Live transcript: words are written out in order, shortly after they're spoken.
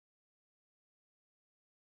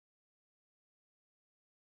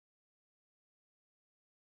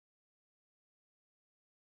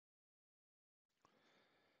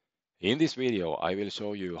In this video, I will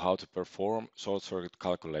show you how to perform short circuit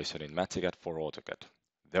calculation in MagiCAD for AutoCAD.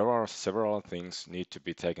 There are several things need to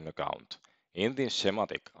be taken account. In this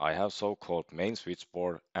schematic, I have so-called main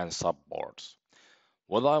switchboard and subboards.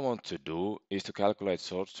 What I want to do is to calculate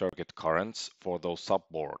short circuit currents for those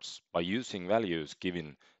subboards by using values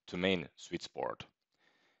given to main switchboard.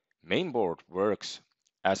 Mainboard works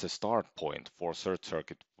as a start point for short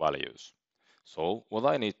circuit values. So what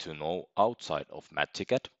I need to know outside of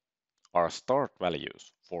MagiCAD are start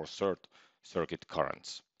values for short circuit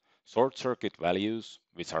currents. Short circuit values,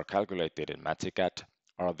 which are calculated in MagiCAD,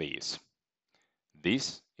 are these.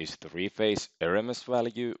 This is the three-phase RMS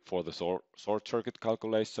value for the short circuit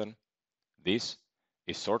calculation. This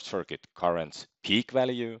is short circuit current's peak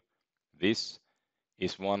value. This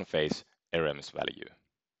is one-phase RMS value.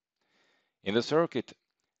 In the circuit,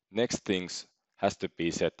 next things has to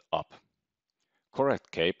be set up.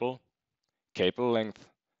 Correct cable length,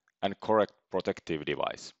 and correct protective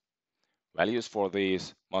device. Values for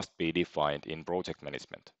these must be defined in project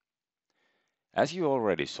management. As you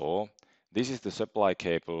already saw, this is the supply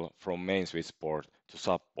cable from main switchboard to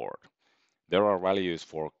subboard. There are values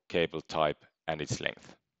for cable type and its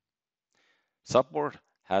length. Subboard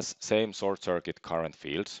has same short circuit current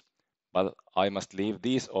fields, but I must leave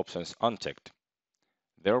these options unchecked.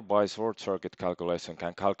 Thereby short circuit calculation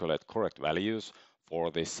can calculate correct values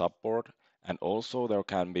for this subboard, and also there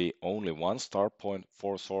can be only one start point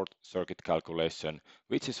for short circuit calculation,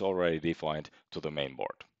 which is already defined to the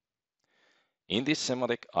mainboard. In this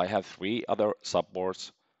schematic I have three other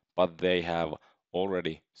subboards, but they have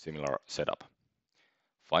already similar setup.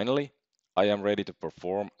 Finally, I am ready to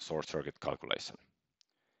perform short circuit calculation.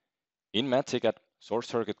 In MagiCAD, short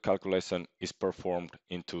circuit calculation is performed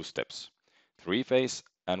in two steps, three-phase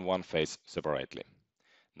and one-phase separately.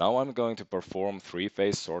 Now I'm going to perform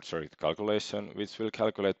three-phase short circuit calculation, which will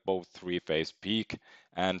calculate both three-phase peak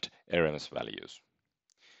and RMS values.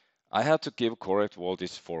 I have to give correct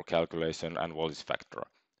voltage for calculation and voltage factor.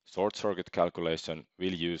 Short circuit calculation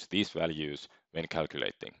will use these values when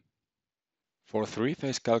calculating. For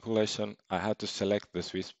three-phase calculation, I have to select the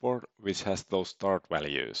switchboard which has those start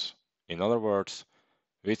values. In other words,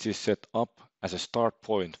 which is set up as a start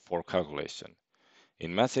point for calculation.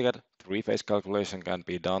 In MagiCAD, three-phase calculation can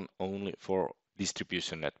be done only for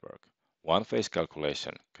distribution network. One-phase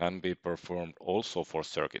calculation can be performed also for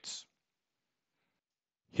circuits.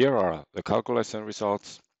 Here are the calculation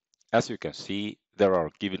results. As you can see, there are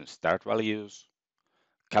given start values,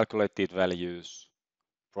 calculated values,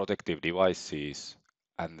 protective devices,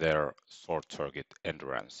 and their short circuit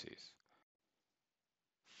endurances.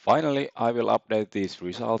 Finally, I will update these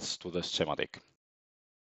results to the schematic.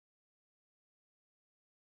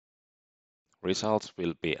 Results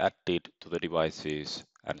will be added to the devices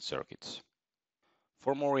and circuits.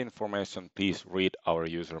 For more information, please read our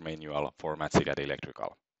user manual for MagiCAD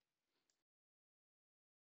Electrical.